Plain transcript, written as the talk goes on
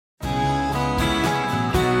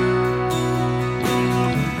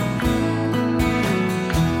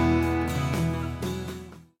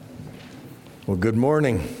Well, good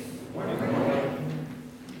morning.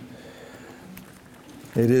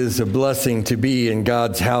 It is a blessing to be in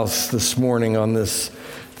God's house this morning on this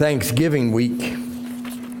Thanksgiving week.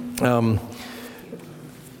 I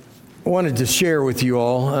wanted to share with you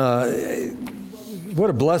all what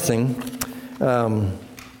a blessing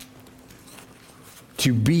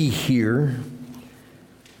to be here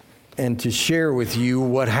and to share with you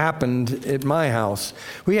what happened at my house.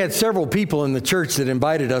 We had several people in the church that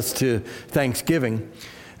invited us to Thanksgiving,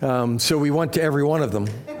 so we went to every one of them.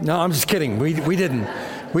 No, I'm just kidding. We didn't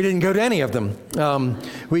go to any of them.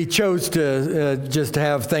 We chose to just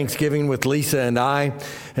have Thanksgiving with Lisa and I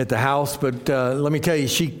at the house, but let me tell you,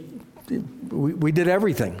 we did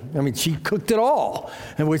everything. I mean, she cooked it all,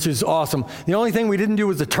 and which is awesome. The only thing we didn't do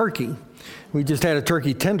was a turkey. We just had a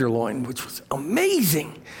turkey tenderloin, which was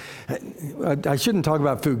amazing. I shouldn't talk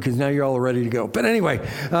about food because now you're all ready to go. But anyway,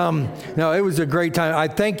 no, it was a great time. I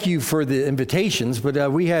thank you for the invitations, but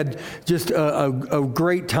we had just a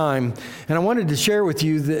great time. And I wanted to share with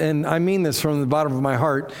you, and I mean this from the bottom of my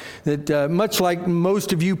heart, that much like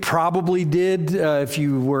most of you probably did, if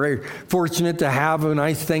you were fortunate to have a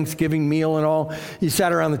nice Thanksgiving meal and all, you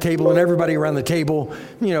sat around the table and everybody around the table,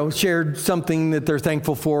 shared something that they're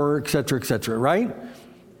thankful for, et cetera, right?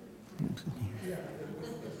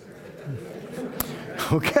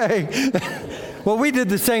 Okay. Well, we did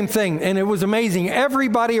the same thing, and it was amazing.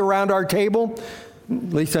 Everybody around our table,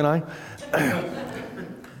 Lisa and I,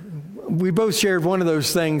 we both shared one of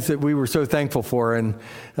those things that we were so thankful for, and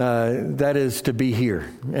that is to be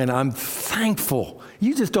here. And I'm thankful.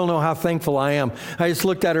 You just don't know how thankful I am. I just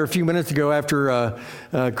looked at her a few minutes ago after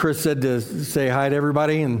Chris said to say hi to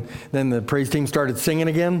everybody, and then the praise team started singing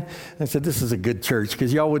again. I said, this is a good church,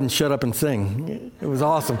 because y'all wouldn't shut up and sing. It was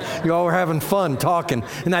awesome. You all were having fun talking,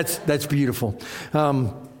 and that's beautiful.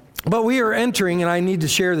 But we are entering, and I need to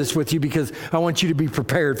share this with you because I want you to be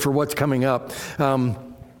prepared for what's coming up.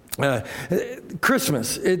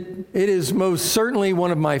 Christmas, it is most certainly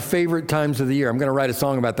one of my favorite times of the year. I'm going to write a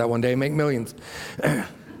song about that one day, make millions.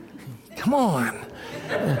 Come on.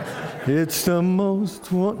 It's the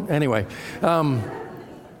most one. Anyway, when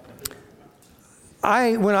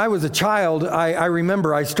I was a child, I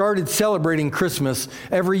remember I started celebrating Christmas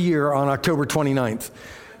every year on October 29th.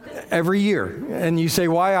 Every year. And you say,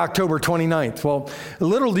 why October 29th? Well,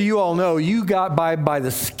 little do you all know, you got by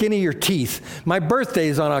the skin of your teeth. My birthday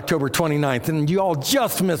is on October 29th, and you all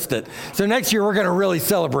just missed it. So next year, we're going to really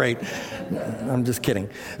celebrate. I'm just kidding.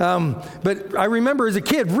 But I remember as a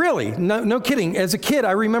kid, really, no kidding. As a kid,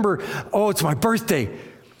 I remember, it's my birthday.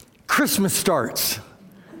 Christmas starts.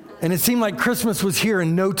 And it seemed like Christmas was here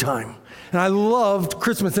in no time. And I loved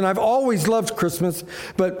Christmas, and I've always loved Christmas.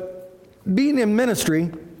 But being in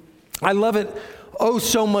ministry, I love it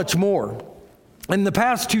so much more. In the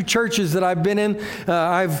past two churches that I've been in,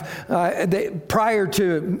 prior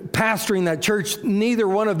to pastoring that church, neither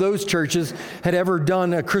one of those churches had ever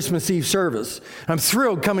done a Christmas Eve service. I'm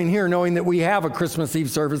thrilled coming here knowing that we have a Christmas Eve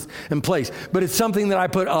service in place, but it's something that I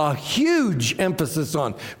put a huge emphasis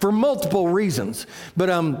on for multiple reasons. But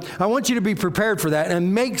I want you to be prepared for that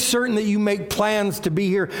and make certain that you make plans to be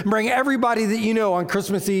here and bring everybody that you know on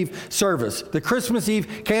Christmas Eve service, the Christmas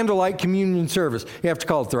Eve candlelight communion service. You have to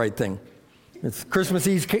call it the right thing. It's Christmas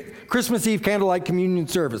Eve candlelight communion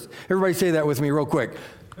service. Everybody say that with me real quick.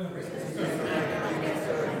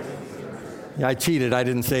 Yeah, I cheated. I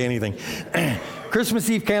didn't say anything.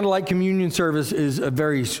 Christmas Eve candlelight communion service is a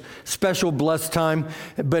very special, blessed time,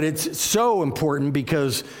 but it's so important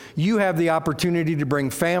because you have the opportunity to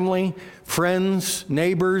bring family, friends,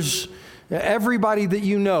 neighbors, everybody that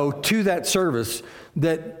you know to that service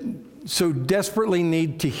that so desperately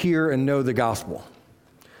need to hear and know the gospel.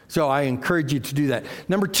 So I encourage you to do that.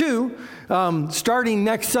 Number two, starting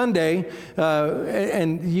next Sunday,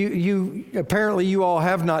 and you apparently you all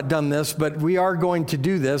have not done this, but we are going to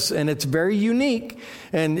do this, and it's very unique.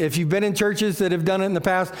 And if you've been in churches that have done it in the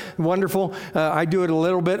past, wonderful. I do it a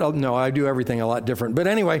little bit. No, I do everything a lot different. But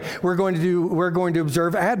anyway, we're going to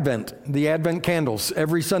observe Advent, the Advent candles,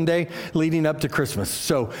 every Sunday leading up to Christmas.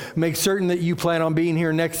 So make certain that you plan on being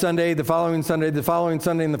here next Sunday, the following Sunday, the following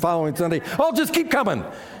Sunday, and the following Sunday. Oh, just keep coming.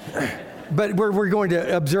 But we're going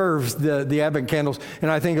to observe the Advent candles, and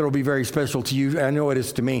I think it'll be very special to you. I know it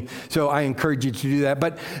is to me, so I encourage you to do that.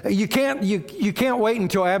 But you can't wait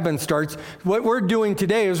until Advent starts. What we're doing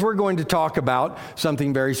today is we're going to talk about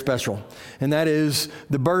something very special, and that is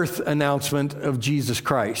the birth announcement of Jesus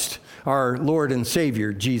Christ. our Lord and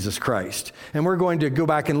Savior, Jesus Christ. And we're going to go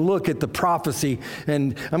back and look at the prophecy,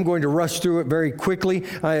 and I'm going to rush through it very quickly.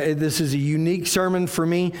 This is a unique sermon for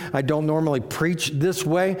me. I don't normally preach this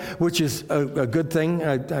way, which is a good thing.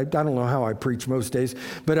 I don't know how I preach most days,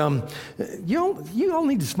 but you all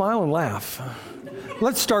need to smile and laugh.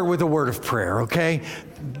 Let's start with a word of prayer, okay?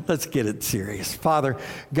 Let's get it serious. Father,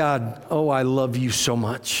 God, oh, I love you so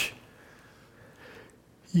much.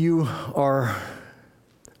 You are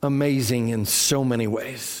amazing in so many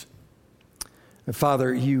ways. And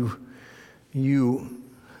Father, you,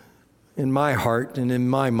 in my heart and in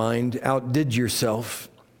my mind, outdid yourself,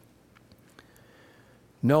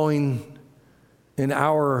 knowing in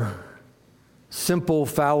our simple,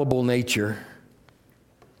 fallible nature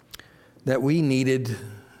that we needed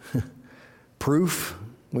proof,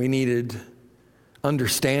 we needed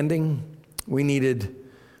understanding, we needed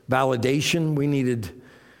validation, we needed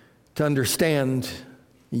to understand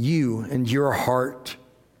you and your heart.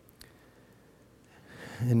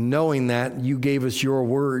 And knowing that, you gave us your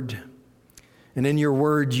word. And in your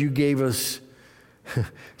word, you gave us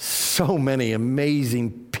so many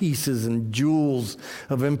amazing pieces and jewels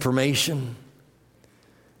of information.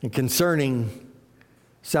 And concerning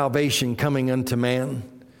salvation coming unto man,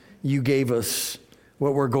 you gave us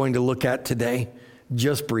what we're going to look at today,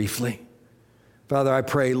 just briefly. Father, I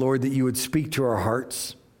pray, Lord, that you would speak to our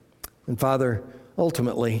hearts. And Father,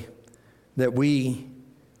 ultimately, that we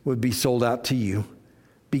would be sold out to you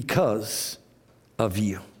because of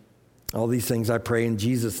you. All these things I pray in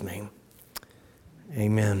Jesus' name.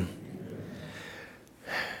 Amen.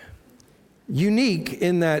 Unique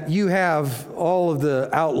in that you have all of the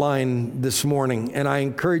outline this morning, and I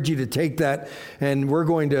encourage you to take that, and we're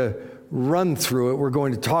going to run through it. We're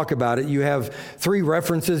going to talk about it. You have 3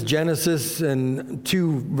 references, Genesis and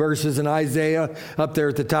 2 verses in Isaiah up there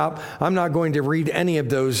at the top. I'm not going to read any of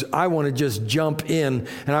those. I want to just jump in,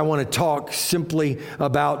 and I want to talk simply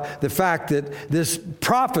about the fact that this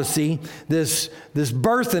prophecy, this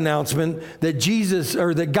birth announcement that Jesus,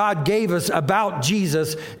 or that God gave us about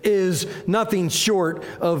Jesus, is nothing short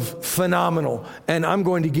of phenomenal. And I'm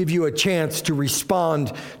going to give you a chance to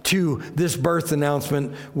respond to this birth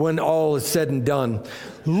announcement when all is said and done.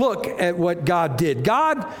 Look at what God did.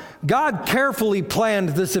 God carefully planned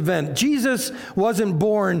this event. Jesus wasn't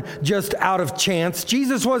born just out of chance.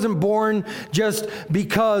 Jesus wasn't born just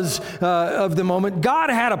because of the moment. God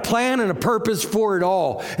had a plan and a purpose for it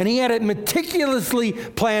all, and he had it meticulously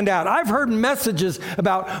planned out. I've heard messages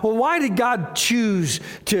about, well, why did God choose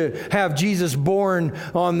to have Jesus born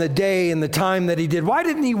on the day and the time that he did? Why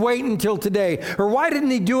didn't he wait until today? Or why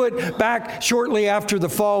didn't he do it back shortly after the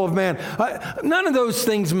fall of man? None of those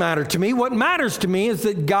things matter to me. What matters to me is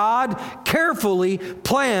that God carefully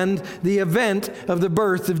planned the event of the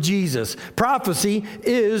birth of Jesus. Prophecy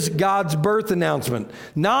is God's birth announcement,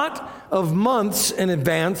 not of months in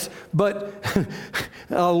advance, but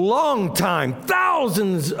a long time,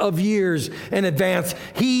 thousands of years in advance.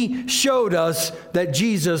 He showed us that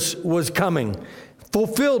Jesus was coming.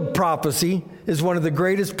 Fulfilled prophecy is one of the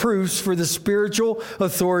greatest proofs for the spiritual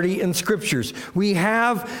authority in Scriptures. We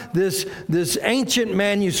have this ancient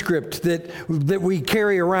manuscript that we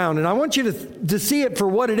carry around, and I want you to see it for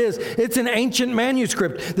what it is. It's an ancient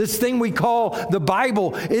manuscript. This thing we call the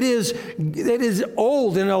Bible, it is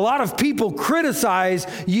old, and a lot of people criticize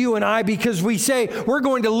you and I because we say we're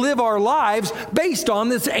going to live our lives based on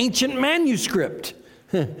this ancient manuscript.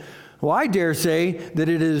 Well, I dare say that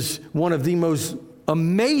it is one of the most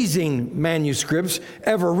amazing manuscripts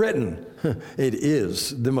ever written. It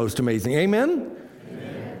is the most amazing. Amen?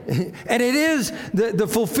 Amen. And it is the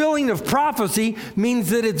fulfilling of prophecy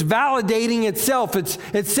means that it's validating itself.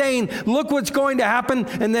 It's saying, look what's going to happen,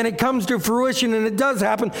 and then it comes to fruition, and it does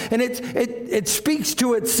happen, and it speaks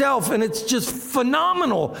to itself, and it's just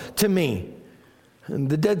phenomenal to me. And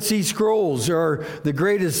the Dead Sea Scrolls are the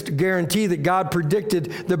greatest guarantee that God predicted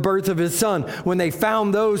the birth of his son. When they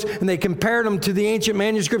found those and they compared them to the ancient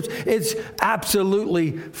manuscripts, it's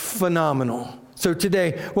absolutely phenomenal. So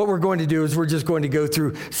today, what we're going to do is we're just going to go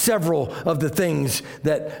through several of the things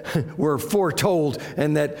that were foretold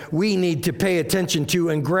and that we need to pay attention to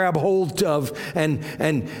and grab hold of and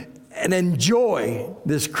enjoy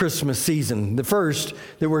this Christmas season. The first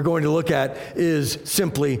that we're going to look at is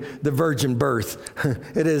simply the virgin birth.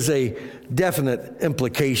 It is a definite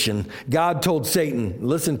implication. God told Satan,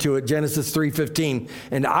 listen to it, Genesis 3:15,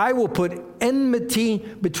 and I will put enmity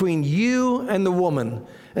between you and the woman,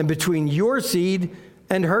 and between your seed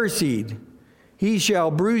and her seed. He shall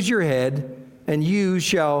bruise your head, and you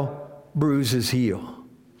shall bruise his heel.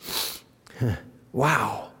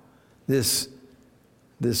 Wow. This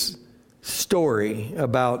story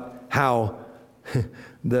about how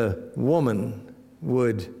the woman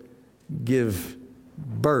would give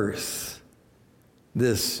birth.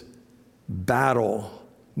 This battle,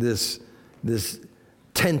 this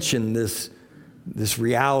tension, this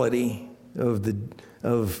reality of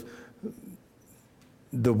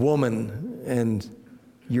the woman and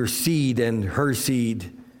your seed and her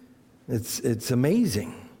seed. It's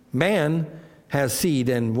amazing. Man has seed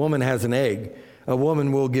and woman has an egg. A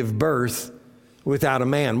woman will give birth without a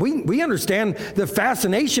man. We understand the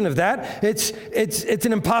fascination of that. It's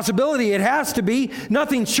an impossibility. It has to be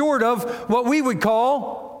nothing short of what we would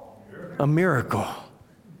call a miracle.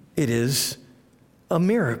 It is a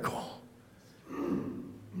miracle.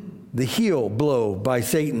 The heel blow by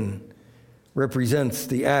Satan represents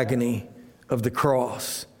the agony of the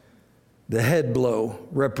cross. The head blow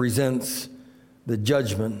represents the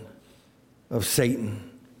judgment of Satan.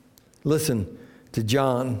 Listen to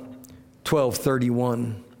John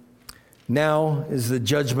 12:31. Now is the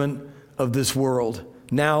judgment of this world.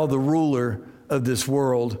 Now the ruler of this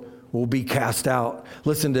world will be cast out.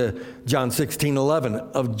 Listen to John 16:11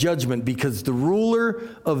 of judgment, because the ruler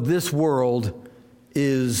of this world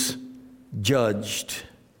is judged.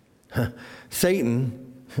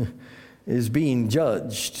 Satan is being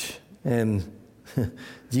judged, and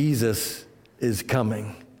Jesus is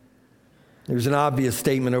coming. There's an obvious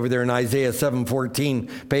statement over there in Isaiah 7:14.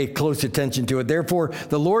 Pay close attention to it. Therefore,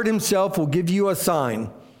 the Lord himself will give you a sign.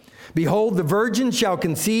 Behold, the virgin shall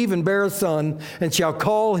conceive and bear a son, and shall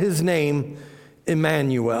call his name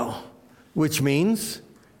Emmanuel, which means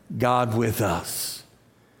God with us.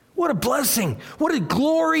 What a blessing. What a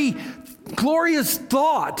glorious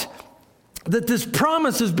thought that this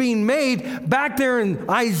promise is being made back there in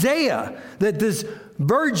Isaiah, that this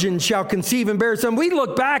virgin shall conceive and bear a son. We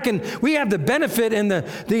look back and we have the benefit and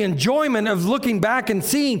the enjoyment of looking back and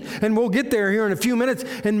seeing, and we'll get there here in a few minutes.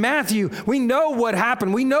 In Matthew, we know what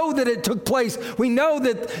happened. We know that it took place. We know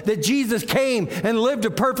that Jesus came and lived a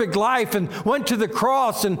perfect life and went to the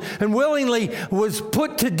cross and willingly was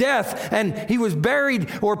put to death, and he was buried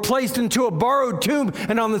or placed into a borrowed tomb,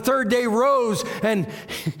 and on the third day rose, and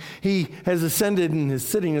he has ascended and is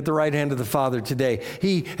sitting at the right hand of the Father today.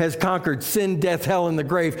 He has conquered sin, death, hell, and the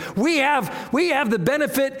grave. We have the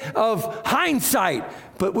benefit of hindsight,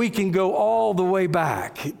 but we can go all the way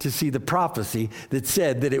back to see the prophecy that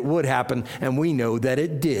said that it would happen, and we know that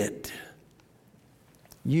it did.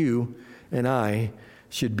 You and I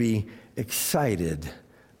should be excited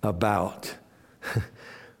about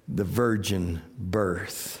the virgin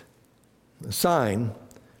birth. The sign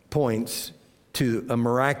points to a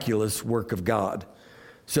miraculous work of God.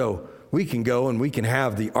 So we can go and we can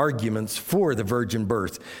have the arguments for the virgin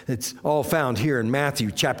birth. It's all found here in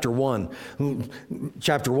Matthew chapter 1.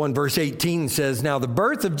 Chapter 1 verse 18 says, "Now the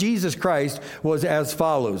birth of Jesus Christ was as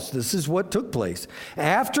follows." This is what took place.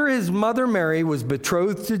 After his mother Mary was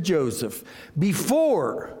betrothed to Joseph,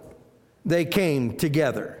 before they came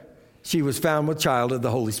together, she was found with child of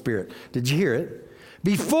the Holy Spirit. Did you hear it?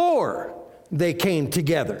 Before they came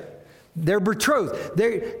together. They're betrothed.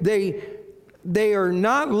 They are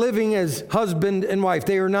not living as husband and wife.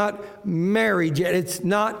 They are not married yet. It's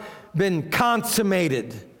not been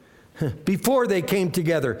consummated. Before they came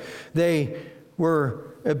together, they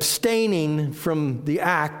were abstaining from the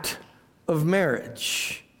act of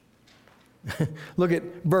marriage. Look at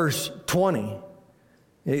verse 20.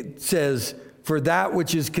 It says, "For that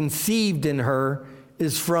which is conceived in her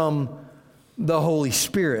is from the Holy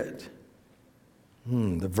Spirit."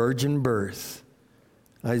 The virgin birth.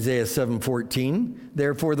 Isaiah 7:14,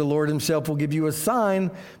 "Therefore the Lord himself will give you a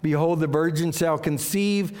sign. Behold, the virgin shall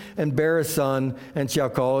conceive and bear a son, and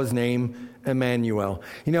shall call his name Emmanuel."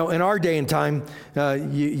 You know, in our day and time,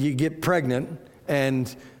 you get pregnant,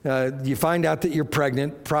 and you find out that you're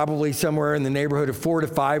pregnant, probably somewhere in the neighborhood of 4 to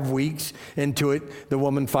 5 weeks into it. The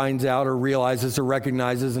woman finds out or realizes or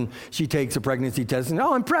recognizes, and she takes a pregnancy test, and,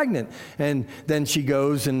 "Oh, I'm pregnant." And then she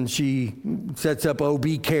goes and she sets up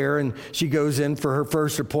OB care, and she goes in for her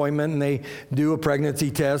first appointment, and they do a pregnancy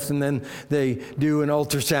test, and then they do an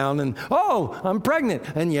ultrasound, and, "Oh, I'm pregnant."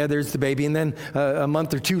 And yeah, there's the baby. And then a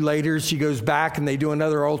month or two later, she goes back and they do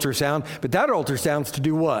another ultrasound. But that ultrasound's to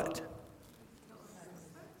do what?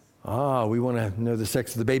 We want to know the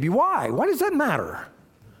sex of the baby. Why? Why does that matter?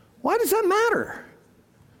 Why does that matter?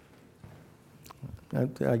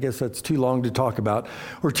 I guess that's too long to talk about,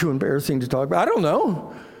 or too embarrassing to talk about. I don't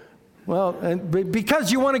know. Well,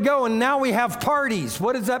 because you want to go, and now we have parties.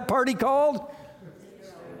 What is that party called?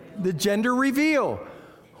 The gender reveal.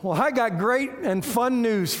 Well, I got great and fun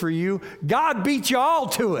news for you. God beat you all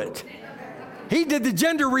to it. he did the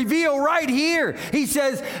gender reveal right here. He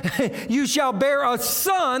says, you shall bear a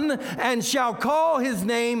son and shall call his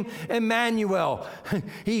name Emmanuel.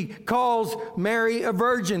 He calls Mary a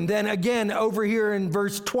virgin. Then again, over here in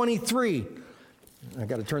verse 23, I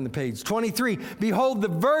got to turn the page. 23, behold, the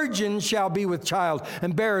virgin shall be with child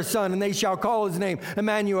and bear a son, and they shall call his name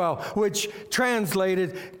Emmanuel, which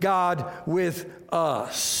translated God with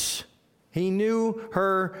us. He knew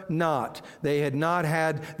her not. They had not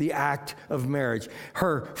had the act of marriage.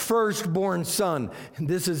 Her firstborn son.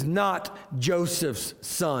 This is not Joseph's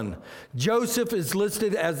son. Joseph is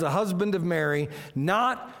listed as the husband of Mary,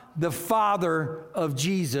 not the father of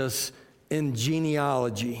Jesus in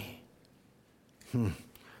genealogy.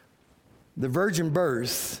 The virgin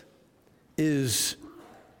birth is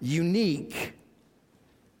unique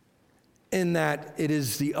in that it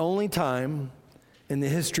is the only time in the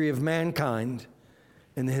history of mankind,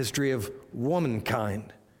 in the history of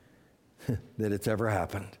womankind, that it's ever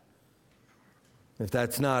happened. If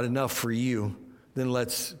that's not enough for you, then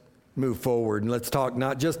let's move forward and let's talk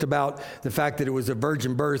not just about the fact that it was a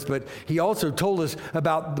virgin birth, but he also told us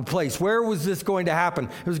about the place. Where was this going to happen?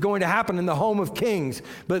 It was going to happen in the home of kings.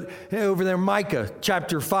 But over there, Micah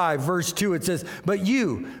chapter 5, verse 2, it says, but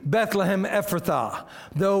you, Bethlehem Ephrathah,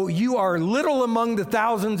 though you are little among the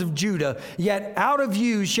thousands of Judah, yet out of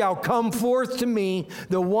you shall come forth to me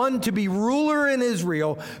the one to be ruler in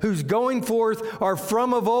Israel, whose going forth are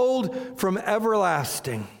from of old, from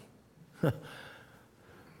everlasting.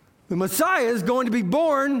 The Messiah is going to be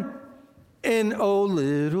born in, oh,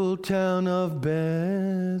 little town of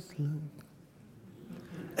Bethlehem.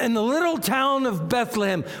 In the little town of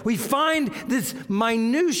Bethlehem, we find this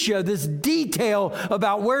minutia, this detail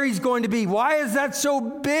about where he's going to be. Why is that so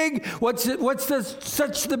big? What's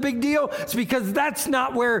such the big deal? It's because that's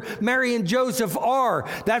not where Mary and Joseph are.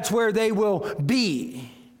 That's where they will be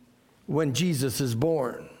when Jesus is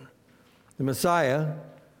born. The Messiah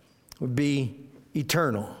would be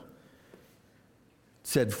eternal.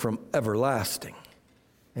 Said from everlasting.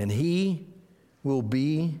 And he will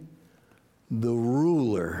be the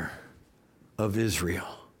ruler of Israel.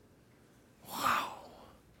 Wow.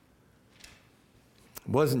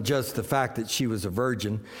 It wasn't just the fact that she was a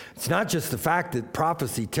virgin. It's not just the fact that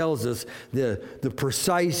prophecy tells us the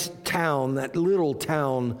precise town, that little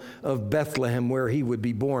town of Bethlehem where he would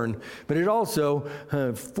be born, but it also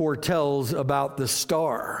foretells about the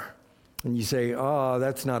star. And you say, oh,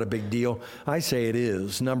 that's not a big deal. I say it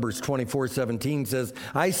is. Numbers 24:17 says,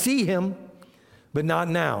 I see him, but not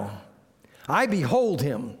now. I behold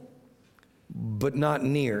him, but not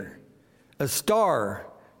near. A star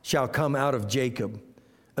shall come out of Jacob.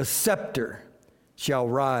 A scepter shall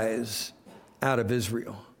rise out of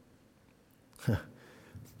Israel.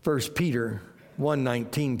 1 Peter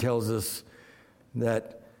 1:19 tells us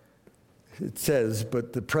that it says,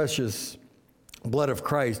 but the precious blood of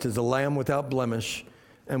Christ is a lamb without blemish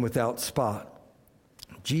and without spot.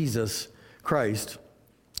 Jesus Christ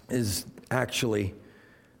is actually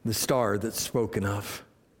the star that's spoken of.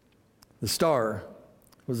 The star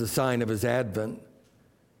was a sign of his advent.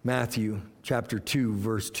 Matthew chapter 2,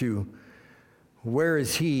 verse 2. Where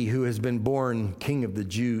is he who has been born King of the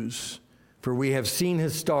Jews? For we have seen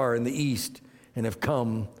his star in the east and have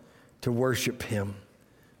come to worship him.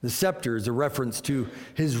 The scepter is a reference to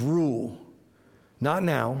his rule. Not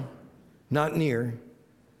now, not near,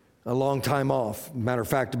 a long time off. Matter of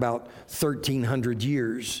fact, about 1,300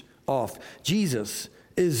 years off. Jesus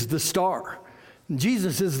is the star.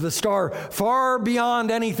 Jesus is the star far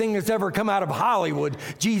beyond anything that's ever come out of Hollywood.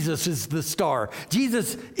 Jesus is the star.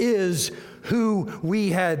 Jesus is who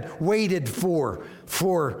we had waited for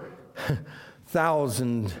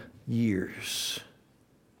 1,000 years.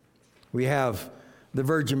 We have the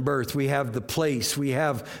virgin birth, we have the place, we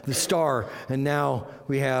have the star, and now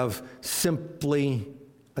we have simply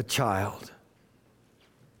a child.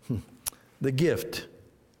 The gift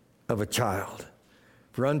of a child.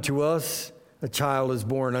 For unto us a child is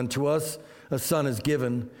born, unto us a son is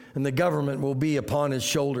given, and the government will be upon his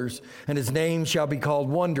shoulders, and his name shall be called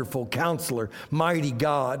Wonderful Counselor, Mighty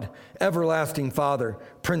God, Everlasting Father,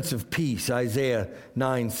 Prince of Peace, Isaiah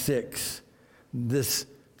 9:6. The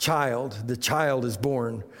child is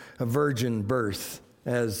born, a virgin birth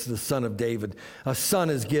as the son of David. A son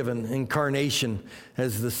is given, incarnation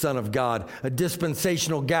as the Son of God. A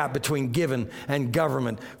dispensational gap between given and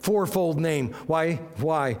government. Fourfold name. Why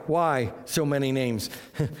so many names?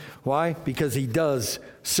 Why? Because he does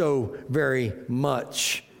so very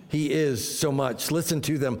much. He is so much. Listen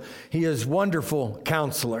to them. He is Wonderful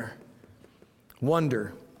Counselor.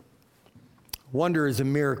 Wonder. Wonder is a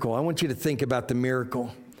miracle. I want you to think about the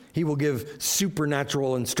miracle. He will give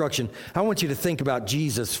supernatural instruction. I want you to think about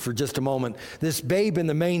Jesus for just a moment. This babe in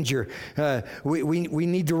the manger, we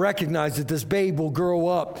need to recognize that this babe will grow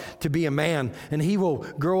up to be a man, and he will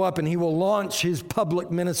grow up and he will launch his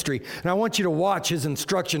public ministry. And I want you to watch his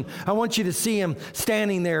instruction. I want you to see him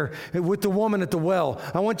standing there with the woman at the well.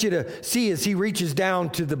 I want you to see as he reaches down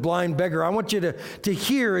to the blind beggar. I want you to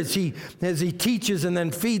hear as he teaches and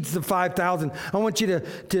then feeds the 5,000. I want you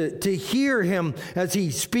to hear him as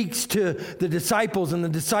he speaks to the disciples, and the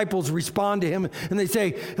disciples respond to him, and they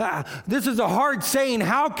say, this is a hard saying.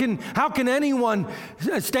 How can anyone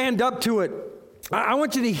stand up to it? I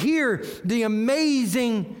want you to hear the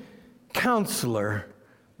amazing counselor,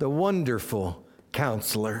 the wonderful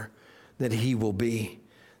counselor that he will be,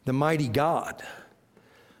 the mighty God.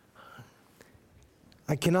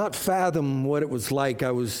 I cannot fathom what it was like.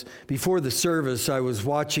 Before the service, I was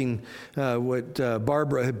watching what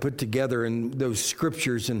Barbara had put together in those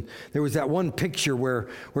scriptures, and there was that one picture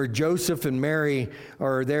where Joseph and Mary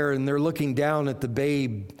are there, and they're looking down at the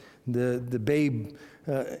babe, the babe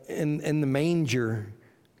in the manger,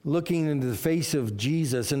 looking into the face of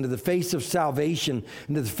Jesus, into the face of salvation,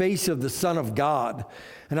 into the face of the Son of God.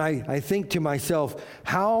 And I think to myself,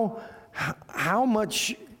 how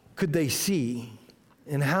much could they see?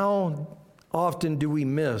 And how often do we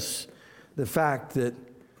miss the fact that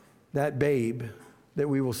that babe that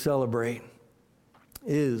we will celebrate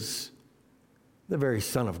is the very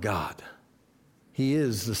Son of God? He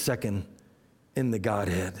is the second in the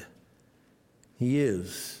Godhead. He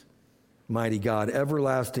is mighty God,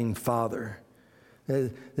 everlasting Father.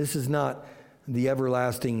 This is not the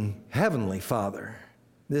everlasting heavenly Father.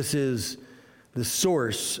 This is the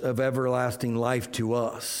source of everlasting life to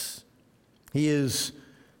us. He is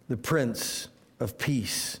the Prince of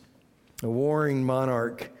Peace, a warring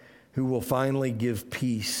monarch who will finally give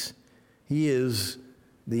peace. He is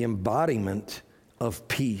the embodiment of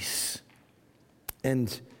peace.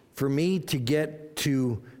 And for me to get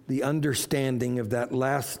to the understanding of that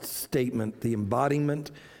last statement, the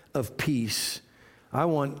embodiment of peace, I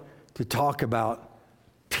want to talk about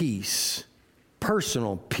peace,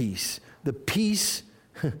 personal peace, the peace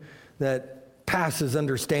that passes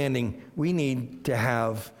understanding. We need to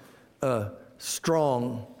have a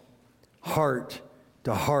strong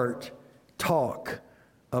heart-to-heart talk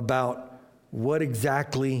about what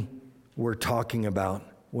exactly we're talking about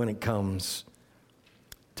when it comes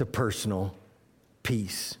to personal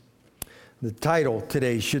peace. The title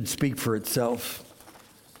today should speak for itself.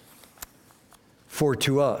 For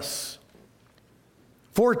to us.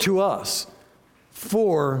 For to us.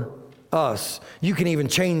 For us. You can even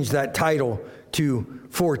change that title to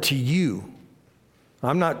for to you.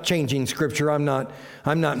 I'm not changing Scripture. I'm not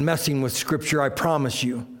messing with Scripture, I promise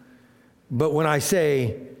you. But when I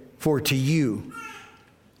say for to you,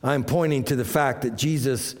 I'm pointing to the fact that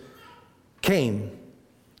Jesus came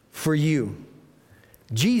for you.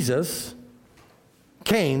 Jesus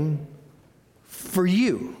came for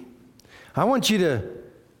you. I want you to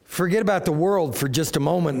forget about the world for just a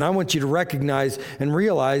moment, and I want you to recognize and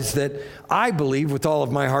realize that I believe with all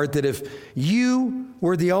of my heart that if you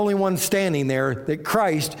were the only one standing there, that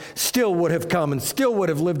Christ still would have come and still would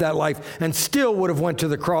have lived that life and still would have went to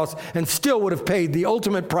the cross and still would have paid the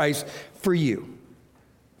ultimate price for you.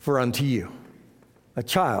 For unto you a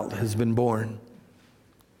child has been born.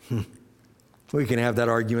 We can have that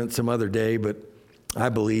argument some other day, but I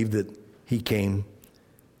believe that he came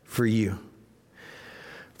for you.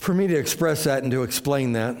 For me to express that and to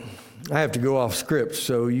explain that, I have to go off script,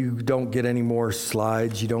 so you don't get any more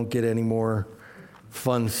slides, you don't get any more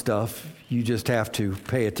fun stuff. You just have to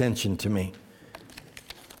pay attention to me.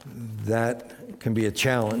 That can be a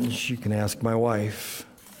challenge. You can ask my wife.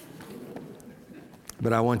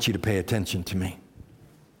 But I want you to pay attention to me.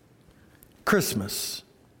 Christmas.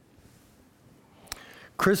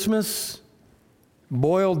 Christmas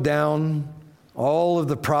boiled down all of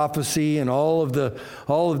the prophecy and all of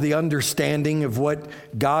the understanding of what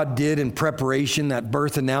God did in preparation, that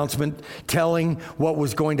birth announcement, telling what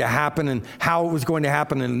was going to happen and how it was going to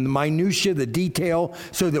happen, and the minutia, the detail,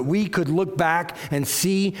 so that we could look back and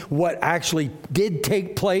see what actually did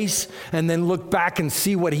take place, and then look back and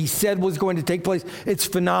see what he said was going to take place. It's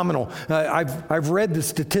phenomenal. I've read the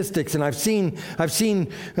statistics, and I've seen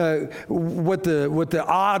what the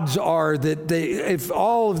odds are that if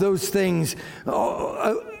all of those things,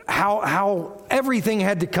 how everything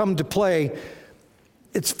had to come to play.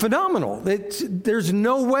 It's phenomenal. There's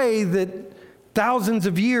no way that thousands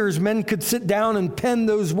of years men could sit down and pen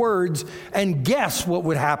those words and guess what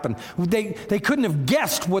would happen. They couldn't have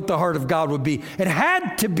guessed what the heart of God would be. It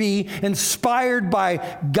had to be inspired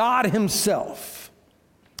by God himself.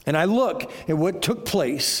 And I look at what took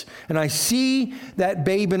place, and I see that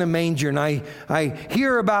babe in a manger, and I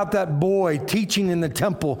hear about that boy teaching in the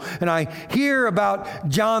temple, and I hear about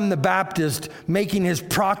John the Baptist making his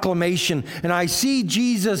proclamation, and I see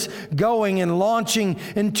Jesus going and launching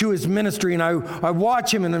into his ministry, and I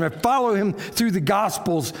watch him, and I follow him through the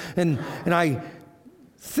Gospels, and I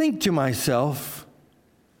think to myself,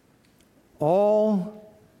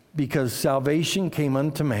 all because salvation came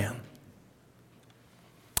unto man.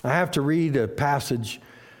 I have to read a passage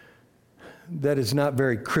that is not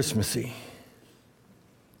very Christmassy.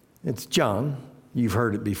 It's John. You've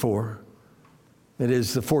heard it before. It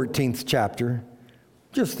is the 14th chapter,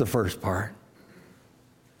 just the first part.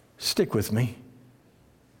 Stick with me.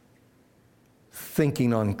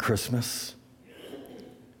 Thinking on Christmas.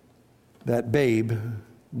 That babe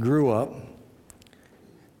grew up,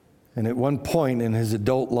 and at one point in his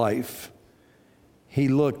adult life, he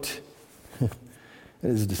looked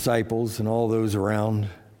his disciples and all those around.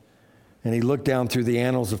 And he looked down through the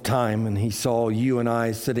annals of time, and he saw you and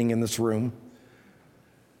I sitting in this room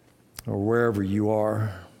or wherever you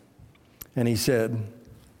are. And he said,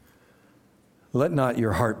 "Let not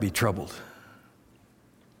your heart be troubled.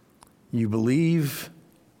 You believe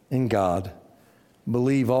in God,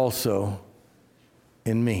 believe also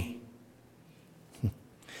in me.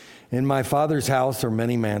 In my Father's house are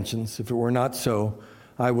many mansions. If it were not so,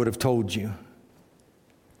 I would have told you.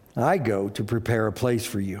 I go to prepare a place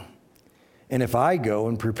for you. And if I go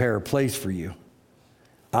and prepare a place for you,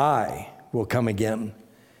 I will come again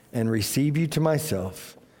and receive you to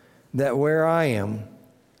myself, that where I am,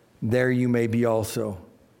 there you may be also.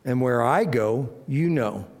 And where I go, you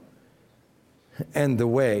know, and the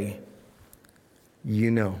way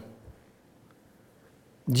you know."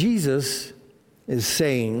 Jesus is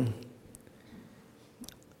saying,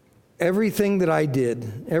 everything that I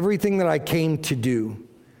did, everything that I came to do,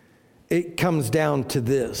 it comes down to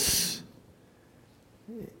this.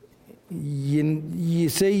 You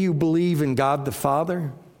say you believe in God the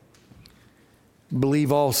Father,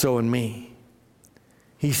 believe also in me.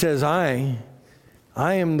 He says, I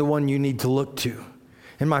am the one you need to look to.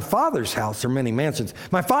 In my Father's house are many mansions.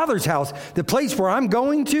 My Father's house, the place where I'm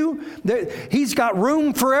going to, he's got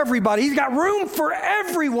room for everybody. He's got room for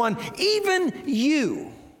everyone, even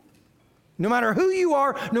you. No matter who you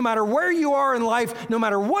are, no matter where you are in life, no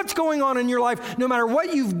matter what's going on in your life, no matter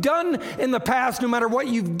what you've done in the past, no matter what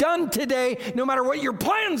you've done today, no matter what your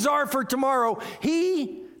plans are for tomorrow,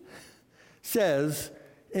 he says,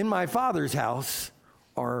 in my Father's house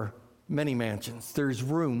are many mansions. There's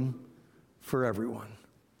room for everyone.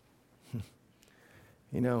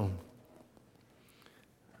 You know,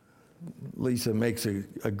 Lisa makes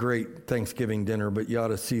a great Thanksgiving dinner, but you ought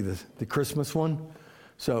to see the Christmas one.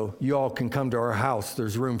 So you all can come to our house.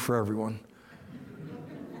 There's room for everyone.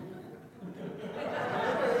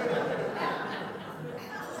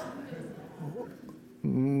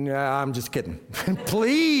 Nah, I'm just kidding.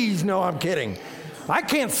 Please, no, I'm kidding. I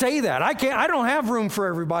can't say that. I don't have room for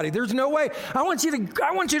everybody. There's no way. I want you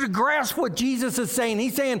to grasp what Jesus is saying.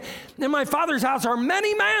 He's saying, in my Father's house are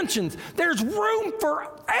many mansions. There's room for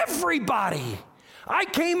everybody. I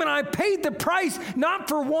came and I paid the price, not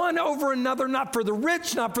for one over another, not for the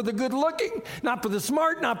rich, not for the good looking, not for the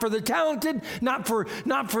smart, not for the talented, not for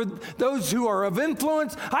those who are of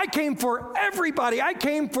influence. I came for everybody. I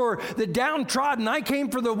came for the downtrodden. I came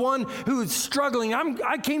for the one who's struggling.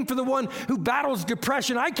 I came for the one who battles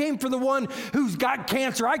depression. I came for the one who's got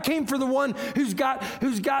cancer. I came for the one who's got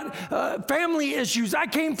family issues. I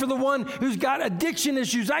came for the one who's got addiction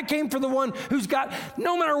issues. I came for the one who's got,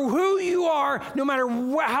 no matter who you are, no matter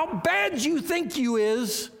how bad you think you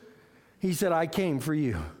is, he said, I came for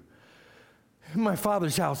you. In my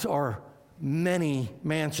Father's house are many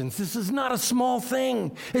mansions. This is not a small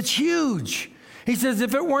thing. It's huge. He says,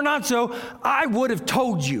 if it were not so, I would have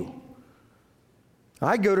told you.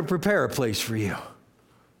 I go to prepare a place for you.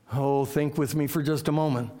 Oh, think with me for just a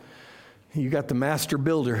moment. You got the master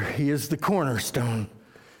builder. He is the cornerstone.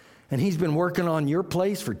 And he's been working on your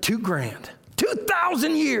place for $2,000.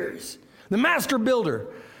 2,000 years. The master builder.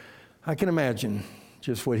 I can imagine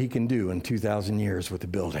just what he can do in 2,000 years with a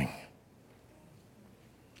building.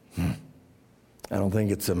 I don't think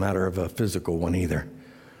it's a matter of a physical one either.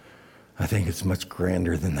 I think it's much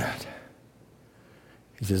grander than that.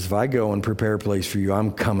 He says, if I go and prepare a place for you,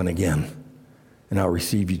 I'm coming again. And I'll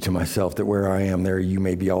receive you to myself, that where I am, there you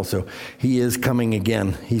may be also. He is coming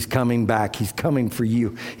again. He's coming back. He's coming for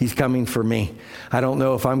you. He's coming for me. I don't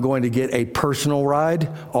know if I'm going to get a personal ride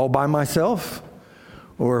all by myself,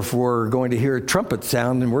 or if we're going to hear a trumpet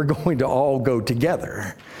sound and we're going to all go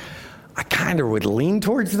together. I kind of would lean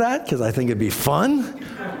towards that because I think it'd be fun,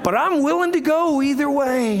 but I'm willing to go either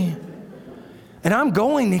way. And I'm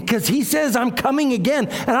going because he says I'm coming again,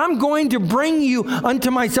 and I'm going to bring you unto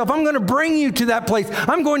myself. I'm going to bring you to that place.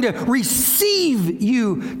 I'm going to receive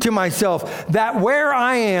you to myself, that where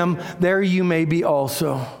I am, there you may be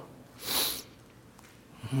also.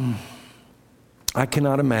 I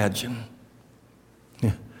cannot imagine.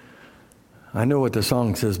 I know what the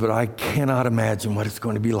song says, but I cannot imagine what it's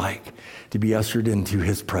going to be like to be ushered into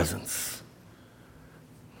his presence.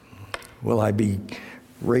 Will I be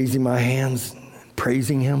raising my hands,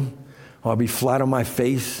 praising him? Will I be flat on my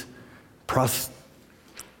face, prostrate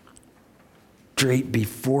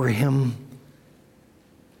before him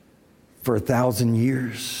for 1,000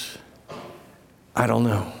 years? I don't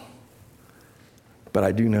know. But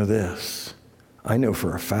I do know this. I know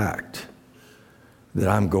for a fact that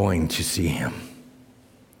I'm going to see him.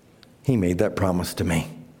 He made that promise to me.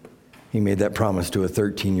 He made that promise to a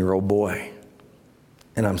 13-year-old boy.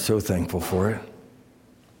 And I'm so thankful for it.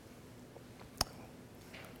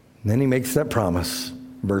 And then he makes that promise.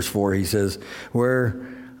 Verse 4, he says, where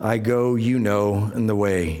I go, you know, and the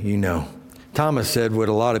way you know. Thomas said what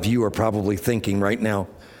a lot of you are probably thinking right now.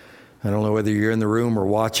 I don't know whether you're in the room or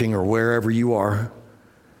watching or wherever you are.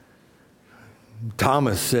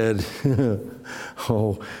 Thomas said,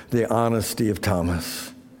 oh, the honesty of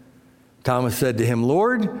Thomas. Thomas said to him,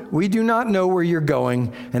 Lord, we do not know where you're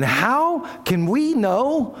going, and how can we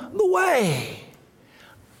know the way?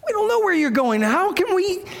 We don't know where you're going. How can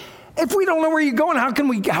we, if we don't know where you're going, how can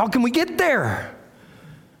we get there?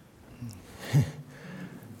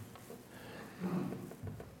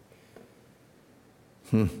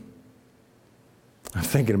 I'm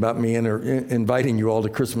thinking about me inviting you all to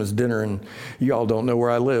Christmas dinner, and you all don't know where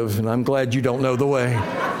I live, and I'm glad you don't know the way.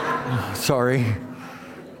 Sorry.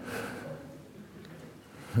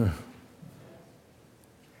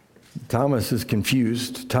 Thomas is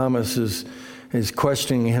confused. Thomas is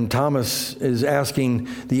questioning him. Thomas is asking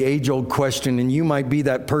the age-old question, and you might be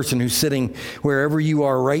that person who's sitting wherever you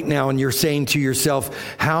are right now, and you're saying to yourself,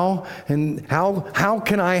 how can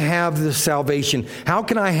I have this salvation? How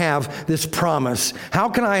can I have this promise? How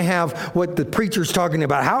can I have what the preacher's talking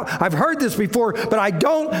about? I've heard this before, but I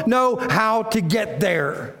don't know how to get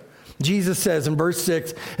there. Jesus says in verse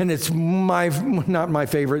 6, and it's not my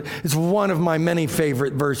favorite, it's one of my many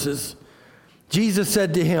favorite verses. Jesus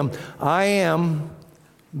said to him, I am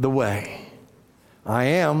the way, I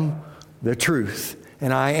am the truth,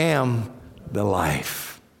 and I am the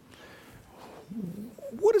life.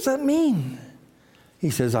 What does that mean? He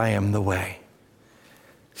says, I am the way.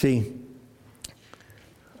 See,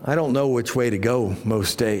 I don't know which way to go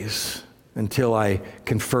most days until I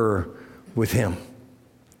confer with him.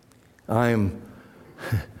 I'm,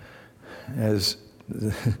 as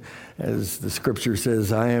the scripture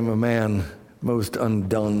says, I am a man most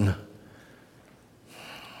undone.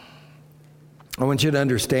 I want you to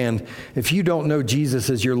understand, if you don't know Jesus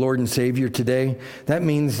as your Lord and Savior today, that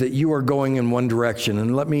means that you are going in one direction.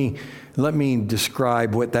 And let me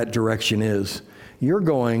describe what that direction is. You're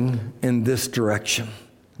going in this direction.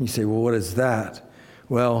 You say, well, what is that?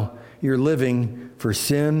 Well, you're living for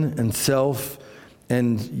sin and self,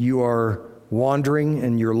 and you are wandering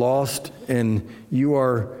and you're lost, and you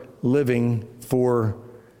are living for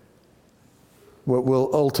what will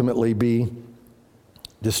ultimately be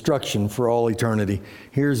destruction for all eternity.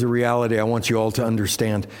 Here's the reality I want you all to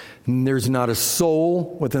understand. There's not a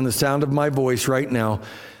soul within the sound of my voice right now.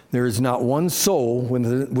 There is not one soul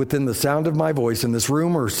within the sound of my voice in this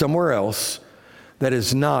room or somewhere else that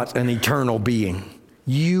is not an eternal being.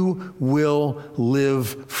 You will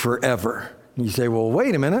live forever. You say, well,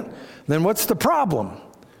 wait a minute. Then what's the problem?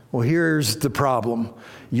 Well, here's the problem.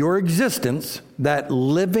 Your existence, that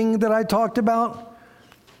living that I talked about,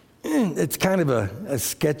 it's kind of a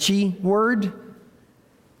sketchy word.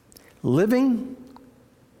 Living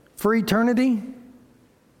for eternity,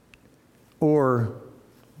 or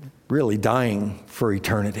really dying for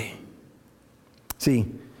eternity. See,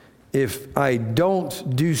 if I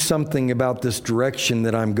don't do something about this direction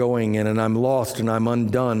that I'm going in, and I'm lost and I'm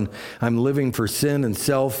undone, I'm living for sin and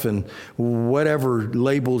self and whatever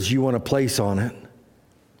labels you want to place on it,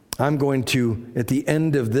 I'm going to, at the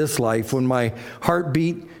end of this life, when my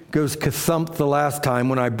heartbeat goes ka-thump the last time,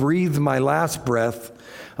 when I breathe my last breath,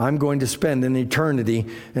 I'm going to spend an eternity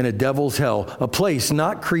in a devil's hell, a place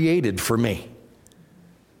not created for me,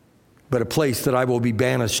 but a place that I will be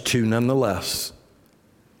banished to nonetheless.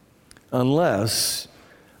 Unless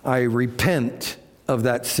I repent of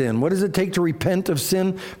that sin. What does it take to repent of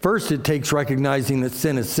sin? First, it takes recognizing that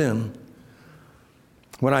sin is sin.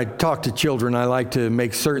 When I talk to children, I like to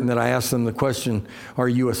make certain that I ask them the question, are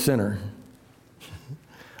you a sinner?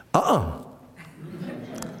 Then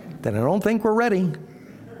I don't think we're ready.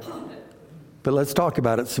 But let's talk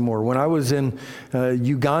about it some more. When I was in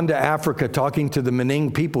Uganda, Africa, talking to the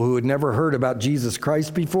Mening people who had never heard about Jesus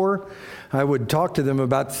Christ before, I would talk to them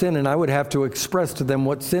about sin, and I would have to express to them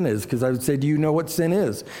what sin is, because I would say, do you know what sin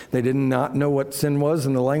is? They did not know what sin was,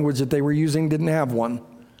 and the language that they were using didn't have one,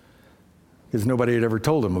 because nobody had ever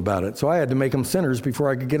told them about it. So I had to make them sinners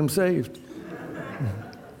before I could get them saved.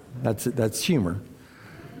 That's humor.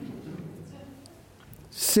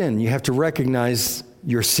 Sin, you have to recognize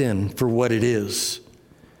your sin for what it is.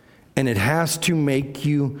 And it has to make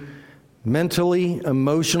you mentally,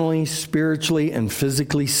 emotionally, spiritually, and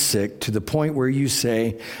physically sick to the point where you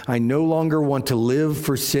say, I no longer want to live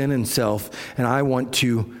for sin and self, and I want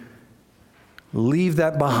to leave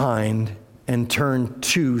that behind and turn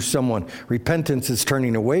to someone. Repentance is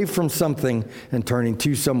turning away from something and turning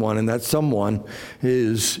to someone, and that someone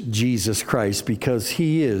is Jesus Christ, because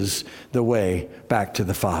he is the way back to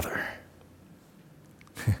the Father.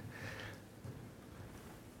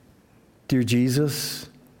 Dear Jesus,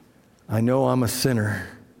 I know I'm a sinner,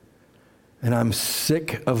 and I'm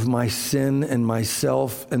sick of my sin and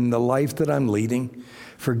myself and the life that I'm leading.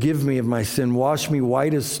 Forgive me of my sin. Wash me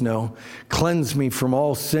white as snow. Cleanse me from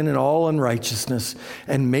all sin and all unrighteousness,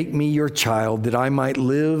 and make me your child, that I might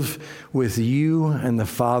live with you and the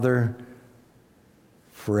Father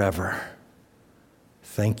forever.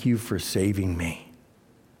 Thank you for saving me.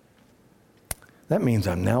 That means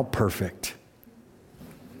I'm now perfect.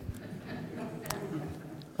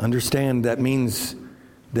 Understand, that means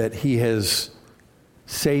that he has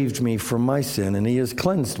saved me from my sin, and he has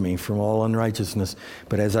cleansed me from all unrighteousness.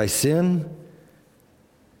 But as I sin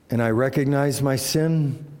and I recognize my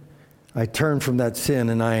sin, I turn from that sin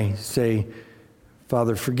and I say,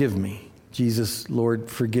 Father, forgive me. Jesus, Lord,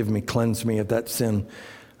 forgive me. Cleanse me of that sin.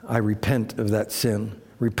 I repent of that sin.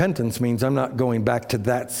 Repentance means I'm not going back to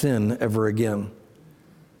that sin ever again.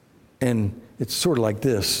 And it's sort of like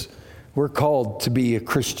this. We're called to be a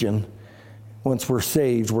Christian. Once we're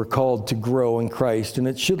saved, we're called to grow in Christ. And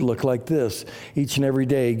it should look like this, each and every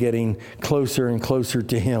day getting closer and closer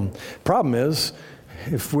to him. Problem is,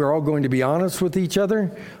 if we're all going to be honest with each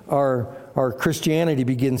other, our Christianity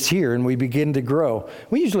begins here and we begin to grow.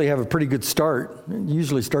 We usually have a pretty good start. It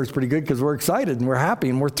usually starts pretty good because we're excited and we're happy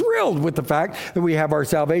and we're thrilled with the fact that we have our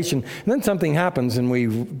salvation. And then something happens and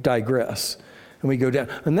we digress and we go down.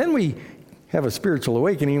 And then we have a spiritual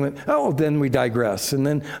awakening, then we digress. And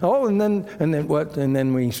then what? And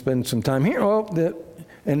then we spend some time here.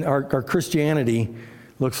 And our Christianity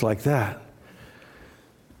looks like that.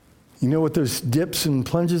 You know what those dips and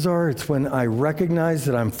plunges are? It's when I recognize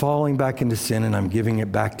that I'm falling back into sin and I'm giving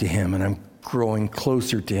it back to him, and I'm growing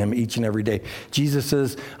closer to him each and every day. Jesus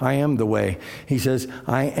says, I am the way. He says,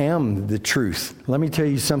 I am the truth. Let me tell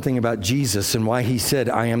you something about Jesus and why he said,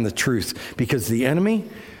 I am the truth. Because the enemy,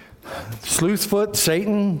 Sleuthfoot,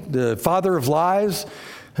 Satan, the father of lies,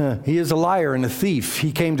 he is a liar and a thief.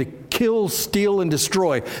 He came to kill, steal, and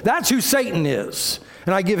destroy. That's who Satan is.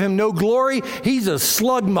 And I give him no glory. He's a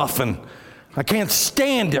slug muffin. I can't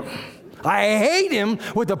stand him. I hate him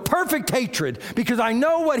with a perfect hatred, because I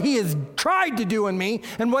know what he has tried to do in me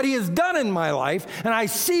and what he has done in my life. And I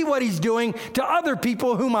see what he's doing to other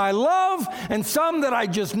people whom I love and some that I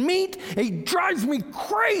just meet. He drives me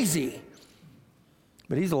crazy.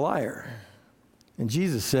 But he's a liar. And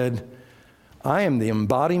Jesus said, I am the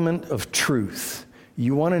embodiment of truth.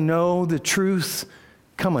 You want to know the truth?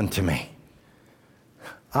 Come unto me.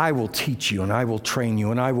 I will teach you, and I will train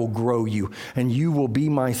you, and I will grow you, and you will be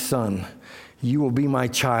my son. You will be my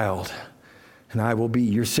child, and I will be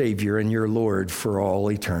your Savior and your Lord for all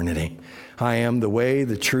eternity. I am the way,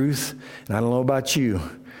 the truth, and I don't know about you,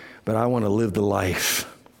 but I want to live the life.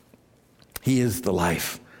 He is the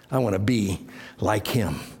life. I want to be like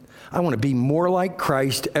him. I want to be more like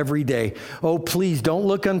Christ every day. Oh, please don't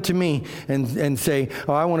look unto me and say,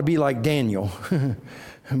 oh, I want to be like Daniel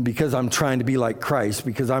because I'm trying to be like Christ,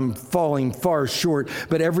 because I'm falling far short.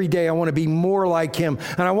 But every day I want to be more like him.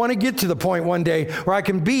 And I want to get to the point one day where I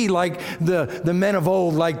can be like the men of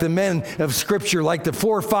old, like the men of Scripture, like the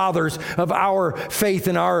forefathers of our faith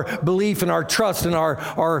and our belief and our trust and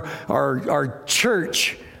our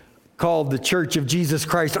church, called the Church of Jesus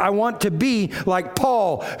Christ. I want to be like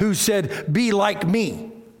Paul, who said, be like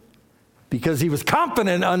me, because he was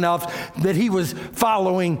confident enough that he was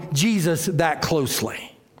following Jesus that closely.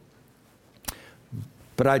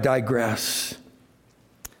 But I digress.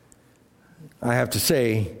 I have to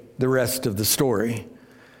say the rest of the story.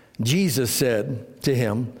 Jesus said to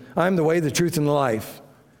him, I'm the way, the truth, and the life.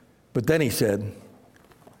 But then he said,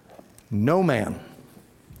 no man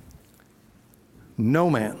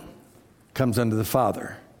comes unto the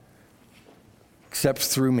Father except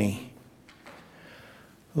through me.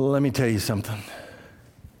 Let me tell you something.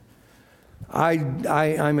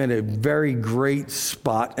 I'm in a very great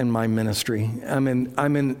spot in my ministry. I'm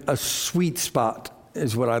in a sweet spot,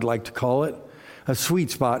 is what I'd like to call it. A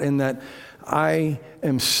sweet spot in that I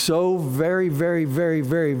am so very, very, very,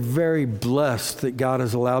 very, very blessed that God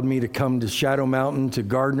has allowed me to come to Shadow Mountain, to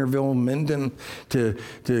Gardnerville, Minden,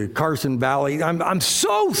 to Carson Valley. I'm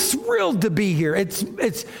so thrilled to be here.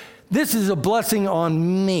 This is a blessing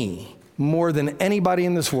on me more than anybody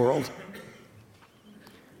in this world.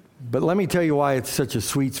 But let me tell you why it's such a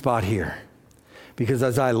sweet spot here. Because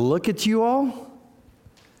as I look at you all,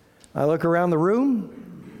 I look around the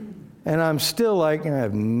room, and I'm still like, I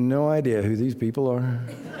have no idea who these people are.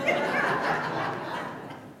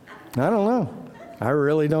 I don't know. I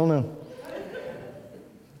really don't know.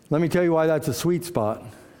 Let me tell you why that's a sweet spot.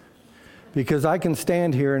 Because I can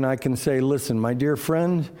stand here and I can say, listen, my dear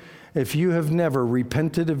friend, if you have never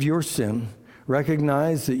repented of your sin,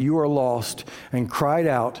 recognize that you are lost, and cried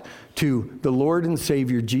out to the Lord and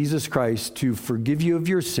Savior Jesus Christ to forgive you of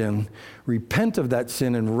your sin, repent of that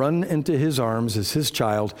sin and run into his arms as his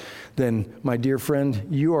child, then, my dear friend,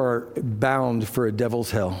 you are bound for a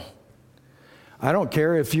devil's hell. I don't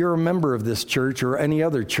care if you're a member of this church or any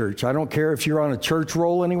other church. I don't care if you're on a church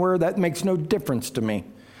roll anywhere. That makes no difference to me.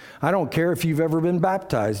 I don't care if you've ever been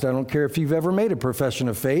baptized. I don't care if you've ever made a profession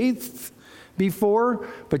of faith before,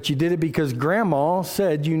 but you did it because grandma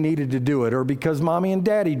said you needed to do it, or because mommy and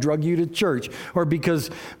daddy drug you to church, or because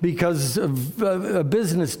of a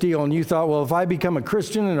business deal and you thought, well, if I become a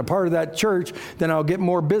Christian and a part of that church, then I'll get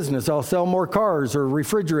more business. I'll sell more cars or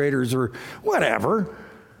refrigerators or whatever.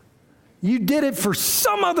 You did it for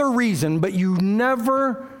some other reason, but you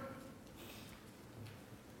never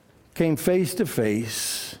came face to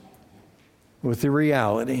face with the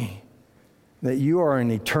reality that you are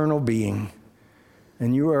an eternal being.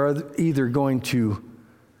 And you are either going to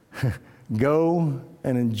go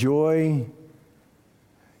and enjoy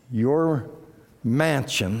your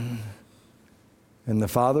mansion in the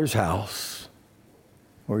Father's house,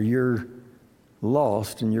 or you're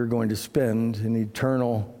lost and you're going to spend an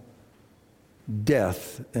eternal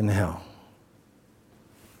death in hell.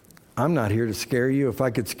 I'm not here to scare you. If I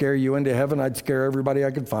could scare you into heaven, I'd scare everybody I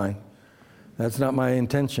could find. That's not my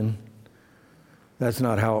intention. That's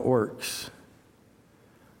not how it works.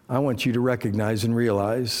 I want you to recognize and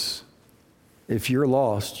realize if you're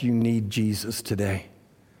lost, you need Jesus today.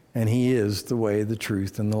 And he is the way, the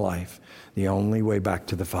truth, and the life, the only way back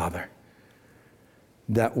to the Father.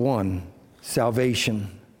 That one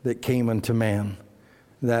salvation that came unto man,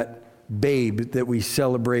 that babe that we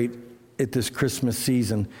celebrate at this Christmas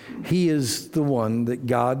season, he is the one that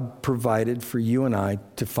God provided for you and I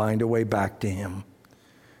to find a way back to him.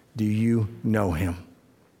 Do you know him?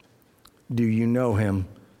 Do you know him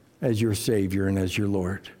as your Savior and as your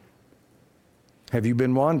Lord? Have you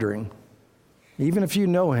been wandering? Even if you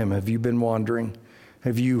know him, have you been wandering?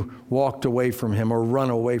 Have you walked away from him or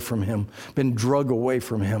run away from him, been drug away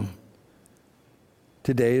from him?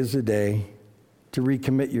 Today is the day to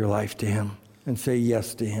recommit your life to him and say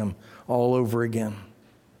yes to him all over again.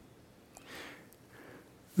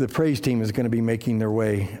 The praise team is going to be making their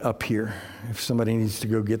way up here. If somebody needs to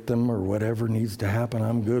go get them or whatever needs to happen,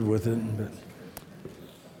 I'm good with it.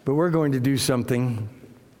 But we're going to do something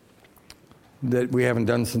that we haven't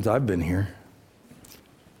done since I've been here.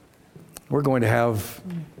 We're going to have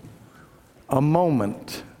a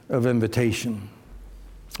moment of invitation.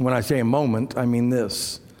 When I say a moment, I mean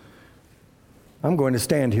this. I'm going to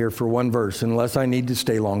stand here for one verse unless I need to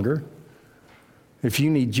stay longer. If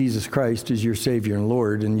you need Jesus Christ as your Savior and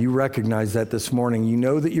Lord, and you recognize that this morning, you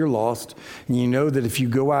know that you're lost, and you know that if you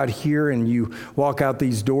go out here and you walk out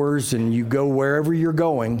these doors and you go wherever you're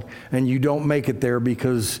going and you don't make it there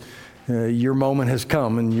because your moment has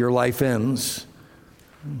come and your life ends,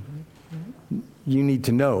 you need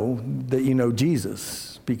to know that you know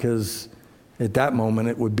Jesus, because at that moment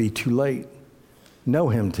it would be too late. Know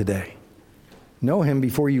him today. Know him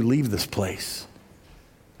before you leave this place.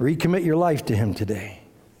 Recommit your life to him today.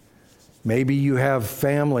 Maybe you have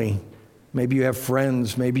family. Maybe you have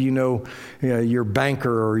friends. Maybe you know your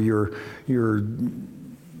banker or your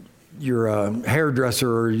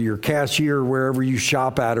hairdresser or your cashier wherever you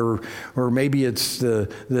shop at, or maybe it's the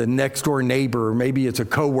next door neighbor, or maybe it's a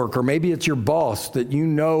coworker, maybe it's your boss that you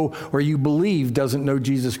know or you believe doesn't know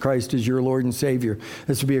Jesus Christ as your Lord and Savior.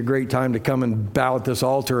 This would be a great time to come and bow at this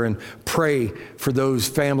altar and pray for those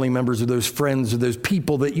family members or those friends or those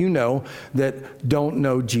people that you know that don't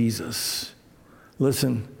know Jesus.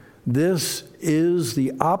 Listen, this is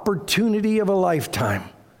the opportunity of a lifetime.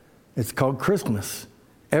 It's called Christmas.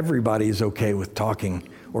 Everybody is okay with talking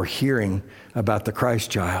or hearing about the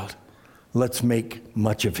Christ child. Let's make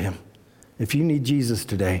much of him. If you need Jesus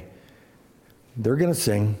today, they're going to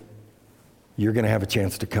sing. You're going to have a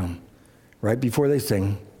chance to come. Right before they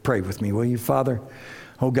sing, pray with me, will you? Father,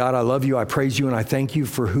 oh God, I love you. I praise you and I thank you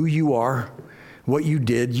for who you are, what you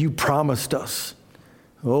did. You promised us.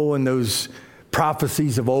 Oh, in those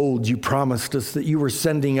prophecies of old, you promised us that you were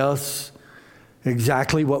sending us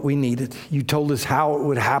exactly what we needed. You told us how it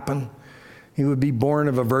would happen. He would be born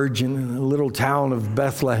of a virgin in a little town of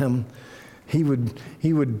Bethlehem. He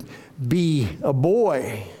would be a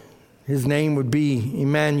boy. His name would be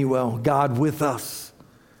Emmanuel, God with us.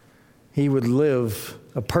 He would live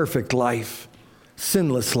a perfect life,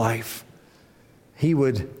 sinless life. He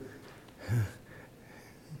would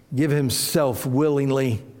give himself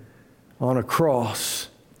willingly on a cross,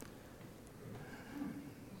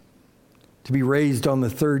 to be raised on the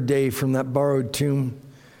third day from that borrowed tomb,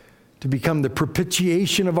 to become the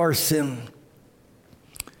propitiation of our sin.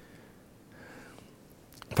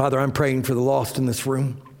 Father, I'm praying for the lost in this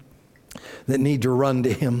room that need to run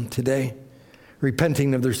to him today,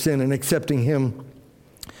 repenting of their sin and accepting him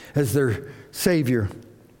as their Savior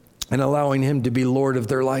and allowing him to be Lord of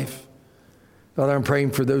their life. Father, I'm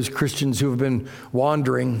praying for those Christians who have been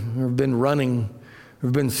wandering, who have been running, who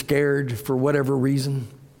have been scared for whatever reason.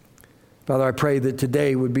 Father, I pray that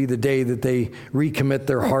today would be the day that they recommit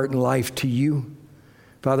their heart and life to you.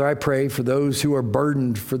 Father, I pray for those who are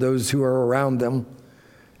burdened, for those who are around them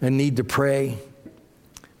and need to pray.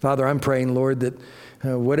 Father, I'm praying, Lord, that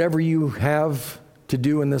whatever you have to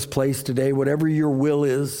do in this place today, whatever your will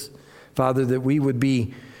is, Father, that we would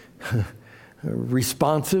be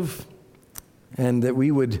responsive and that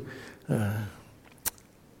we would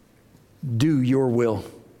do your will.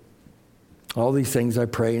 All these things I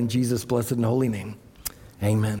pray in Jesus' blessed and holy name. Amen.